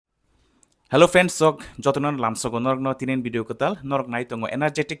Hello friends, sok jotonan lamsogo norok no tinen video kotal norok nai tongo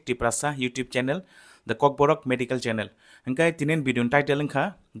energetic tiprasa YouTube channel the Kokborok medical channel. Hengkai tinen video title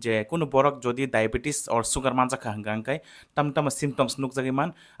engkha je kuno borok jodi diabetes or sugar manjakha hengkai tam symptoms nuk jagi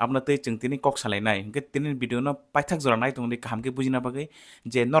man apna tei chung tini kok salai nai. Hengkai tinen video no paithak jora nai tongo ni kaham ke bujina bagai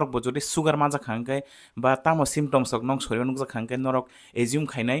je norok bo jodi sugar manjakha hengkai ba tamo symptoms ok nong sorio nuk jakha hengkai norok assume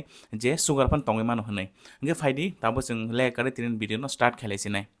khainai je sugar pan tongai mano hunai. Hengkai faidi tabo chung le kare tinen video no start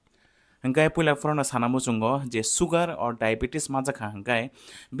khalaisi nai. Hengkai pula forona sanamu chungo je sugar or diabetes majaka hengkai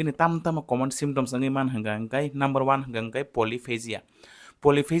bini tam common symptoms angi man hengkai number 1 hengkai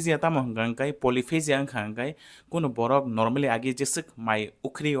polyphagia tamo hengkai polyphagia hengkai kuno borok normally agi jesik mai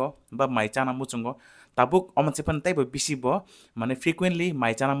ukrio ba mai chana muchungo tabuk omansepan taibo bisi bo mane frequently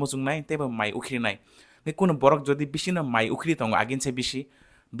mai chana muchungnai taibo mai ukri nai kuno borok jodi bisi no mai ukri tongo aginse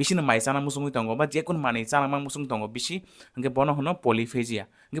bisi no mai chana musung tongo ba je kun mani chana mang musung tongo bisi hengke bono hono polyphagia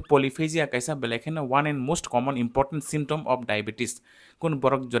hengke polyphagia kaisa belekena one and most common important symptom of diabetes kun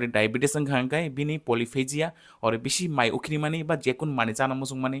borok jori diabetes hengkai bini polyphagia or bisi mai ukri mani ba je kun mani chana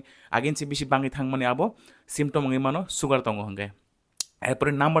musung mani agensi bisi bangi thang mani abo symptom ngi mano sugar tongo hengke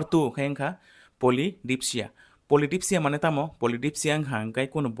erpore number 2 hengka polydipsia mane tamo polydipsia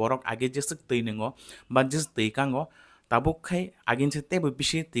hengkai kun borok age jesik tei ningo ba jes tei kango tabuk khai agin se tebo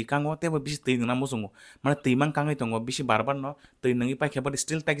bisi tikango tebo bisi tei nang musungo mana teimang kangai tongo bisi barbar no tei nangi pai kheba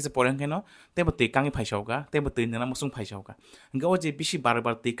still tagi se poreng keno tebo tei kangai phaisauka tebo tei nang musung phaisauka nga oje bisi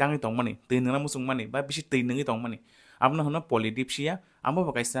barbar tei kangai tong mani tei nang musung mani ba bisi tei nangi tong mani amna hono polydipsia amo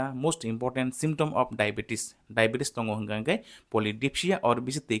bakaisa most important symptom of diabetes tongo hangkai polydipsia or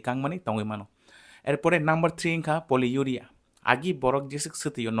bisi tei kang mani tongoi mano erpore number 3 ingkha polyuria agi borok jesik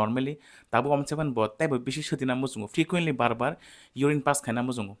setiyo normally tabu amseban bot taibo bisi setina musungo frequently barbar urine pass khaina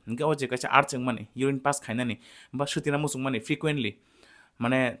musungo nga oje kaisa archeng mani urine pass khaina ni ba setina musung mani frequently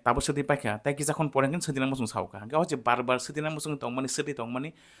mane tabu seti paikha tai kisa khon porengin setina musung sauka nga oje barbar setina musung tong mani seti tong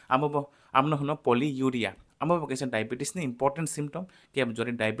mani amno hono polyuria amo kaisa diabetes ni important symptom ke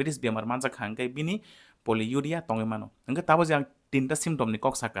jori diabetes bemar manja khangkai bini polyuria tongai mano nga tabu jang tinta symptom ni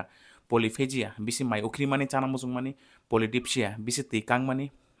kok saka polyphagia bisi mai ukri mani chana musung mani polydipsia bisi tei kang mani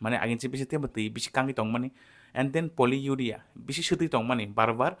mane aginse bisi tebo tei bisi kangi tong mani and then polyuria bisi seti tong mani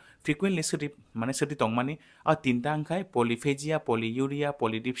barbar frequently seti tong mani a tinta angkai polyphagia polyuria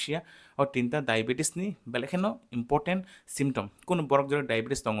polydipsia or tinta diabetes ni belekeno important symptom kun borok jor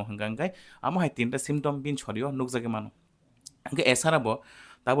diabetes tongo hangkai amo hai tinta symptom bin chorio nukjage mano angke esarabo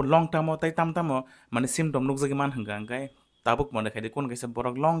tabo long term tai tam mane symptom nukjage man hangkai tabuk mane khai kon kaisa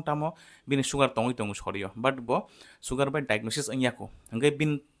borok long term bini sugar tongi tongu sorio but bo sugar by diagnosis angyako hangkai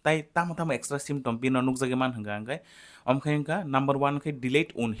bin tai tam extra symptom bin nukjage man hangkai omkhainka number 1 khai delayed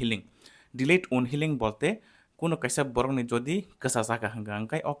wound healing bolte kuno kaisa borok ni jodi kasa saka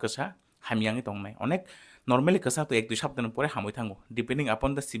hangkai o kasa hamyangi tongnai onek normally kasa to 1-2 saptan pore hamoi thango depending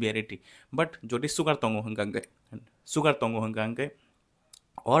upon the severity but jodi sugar tongo hangkai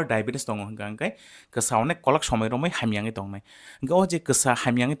or diabetes tongo hangkai kasa onek kolak somoi romai hamyangi tongnai ga o je kasa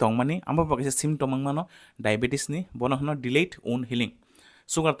hamyangi tongmani amba bakisa symptom mano diabetes ni bono hono delayed wound healing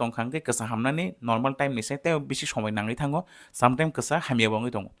sugar tong hangkai kasa hamnani normal time ni sai te bisi somoi nangai thango sometime kasa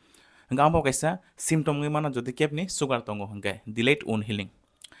hamyabongi tongo nga amba kaisa symptom ngi mano jodi kepni sugar tongo hangkai delayed wound healing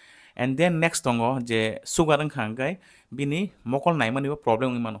and then next tongo je sugar hangkai bini mokol naimani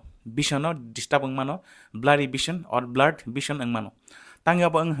problem ngi mano vision disturb ngi mano blurry vision or blurred vision ngi mano tangya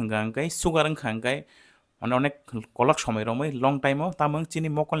ba hangkai sugar hangkai onek kolak somoi romoi long time tamang chini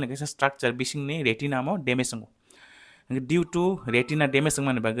mokol ni kaisa structure bising ni retina mo damage ngo due to retina damage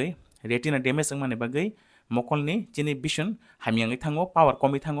mane bagai mokol ni chini vision hamyangi thango power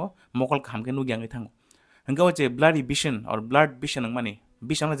komi thango mokol khamke nugyangi thango hangga je blurry vision or blurred vision mane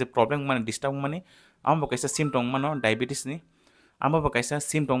vision je problem mane disturb mane amba kaisa symptom mano diabetes ni amba kaisa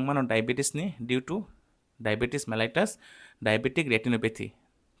symptom mano diabetes ni due to diabetes mellitus diabetic retinopathy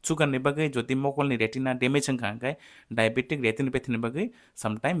sugar ni bagai jodi mokol ni retina damage hangkai diabetic retinopathy ni bagai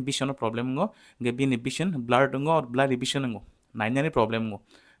sometime vision problem ngo ge bini vision blurred ngo or blurry vision ngo nainani problem ngo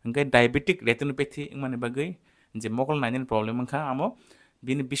hangkai diabetic retinopathy mane bagai je mokol nainani problem angkha amo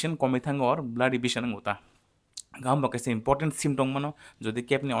bini vision komi thango or blurry vision ngo ta gam bakaise important symptom mano jodi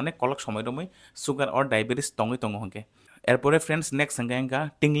kepni onek kolak somoi romoi sugar or diabetes tongo hangkai erpore friends next hangkai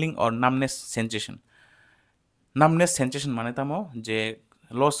tingling or numbness sensation mane tamo je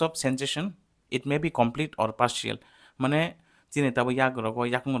loss of sensation it may be complete or partial mane chini tabo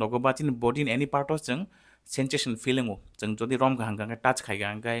yakung rogo ba chini body in any part of jeng sensation feeling o jeng jodi rom ka hangka touch khai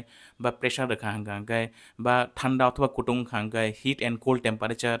ga ba pressure rakha hangka ba thanda অথবা kutung hangka heat and cold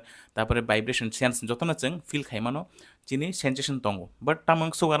temperature tapore vibration sense jotona jeng feel khai mano chini sensation tongo but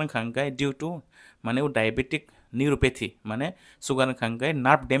tamang sugar hangka due to mane o diabetic neuropathy mane sugar hangka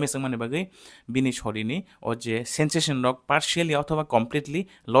nerve damage mane bagai bini shorini o je sensation rok partially অথবা completely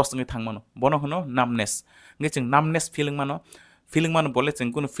loss ngi thangmano bono hono numbness ngi jeng numbness feeling mano bole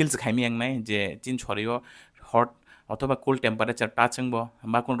jeng kono feels khaimi ang nai je chin choriyo hot অথবা cool temperature touching bo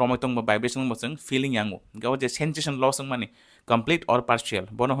ba kon romoi tong bo vibration bo jeng feeling yango gao je sensation loss mane complete or partial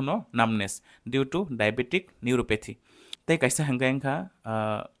bono hono numbness due to diabetic neuropathy tai kaisa hangga engka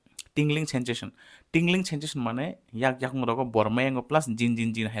tingling sensation mane yak rogo bormayango plus jin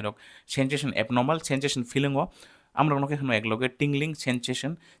hairok sensation abnormal sensation feeling o আমরা নকে হনো একলগে tingling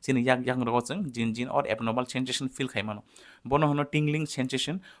sensation চিনি yak rogo jeng jin or abnormal sensation feel খাইমানো বনো হনো tingling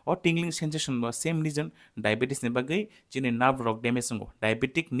sensation or tingling sensation বা same reason diabetes ne bagai chini nerve rock damage ngo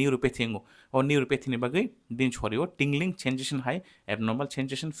diabetic neuropathy ngo or neuropathy ne bagai din chorio tingling sensation high abnormal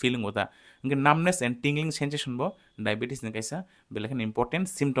sensation feeling oda nge numbness and tingling sensation bo diabetes ne kaisa belakan important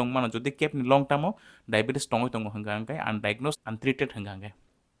symptom mano jodi kepni long term diabetes tongo hanga kai undiagnosed untreated hanga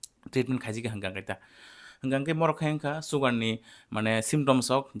treatment khaji ga hanga ta hangangke morok hangka sugar ni mane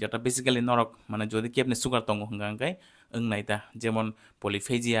symptoms ok jeta basically norok mane jodi kepni sugar tongo hangangke ongnaita jemon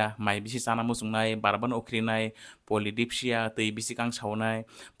polyphagia mai bisi sana musungnai barban okrinai polydipsia tei bisi kang sawnai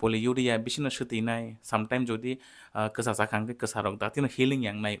polyuria bisino sutinai sometime jodi kesa sakangke kesarok datino healing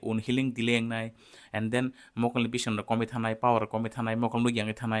yang nai un healing delay yang nai and then mokol vision komi thanai power komi thanai mokol lu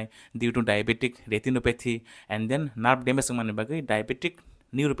yang thanai due to diabetic retinopathy and then nerve damage mane bagai diabetic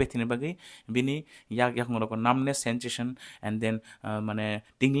neuropathy ne bagai bini yak ngoroko numbness sensation and then mane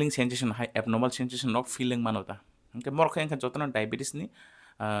tingling sensation high abnormal sensation of feeling manota okay morokha engka jotona diabetes ni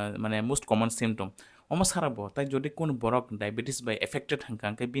mane most common symptom omo sarabo tai jodi kon borok diabetes by affected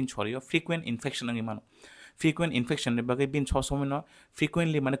hangka bin chorio frequent infection ngi mano frequent infection ne bagai bin chosomino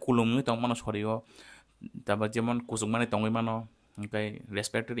frequently mane kulumni tong mano chorio taba jemon kusung mane tongoi mano okay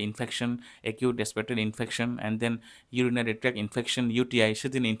respiratory infection acute respiratory infection and then urinary tract infection UTI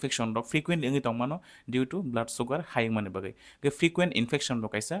sedin infection rok frequent ngi tong mano due to blood sugar high mane bagai ke frequent infection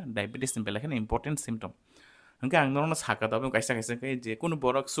rok kaisa diabetes ni belakan important symptom hangka ang norno saka da kaisa kai je kono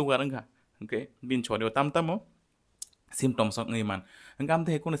borok sugar hangka okay bin chorio tamtamo symptoms ngi man hangka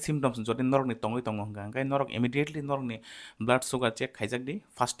amte kono symptoms jodi norok ni tongoi tongo hangka norok immediately norok ni blood sugar check khaijak di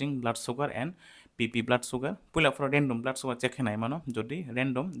fasting blood sugar and PP blood sugar pula for random blood sugar check henai mano jodi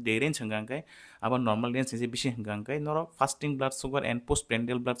random de range hangka aba normal range je bisi hangka norok fasting blood sugar and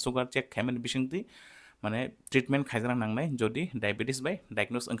postprandial blood sugar check khamen bisingti মানে treatment খাইজানা নাংনাই যদি diabetes by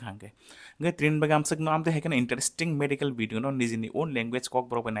diagnose ওংখাঙ্গে gay ট্রিন বাগাম सकनो Amte हेकन interesting medical video no निजिनि own language Kock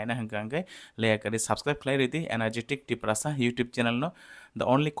broke Naina हंगांगे लेयाकरि subscribe खालाय ready energetic टिप्रासा YouTube channel know the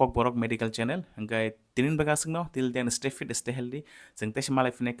only Kock broke medical channel हंगा तिनिन बागा सकनो till then stay fit stay healthy जों तेस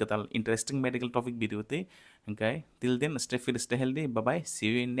मालाय फिने कताल interesting medical topic video ते हंगा till then stay fit stay healthy bye bye C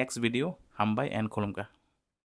you in next video हामबाय and खुलुमका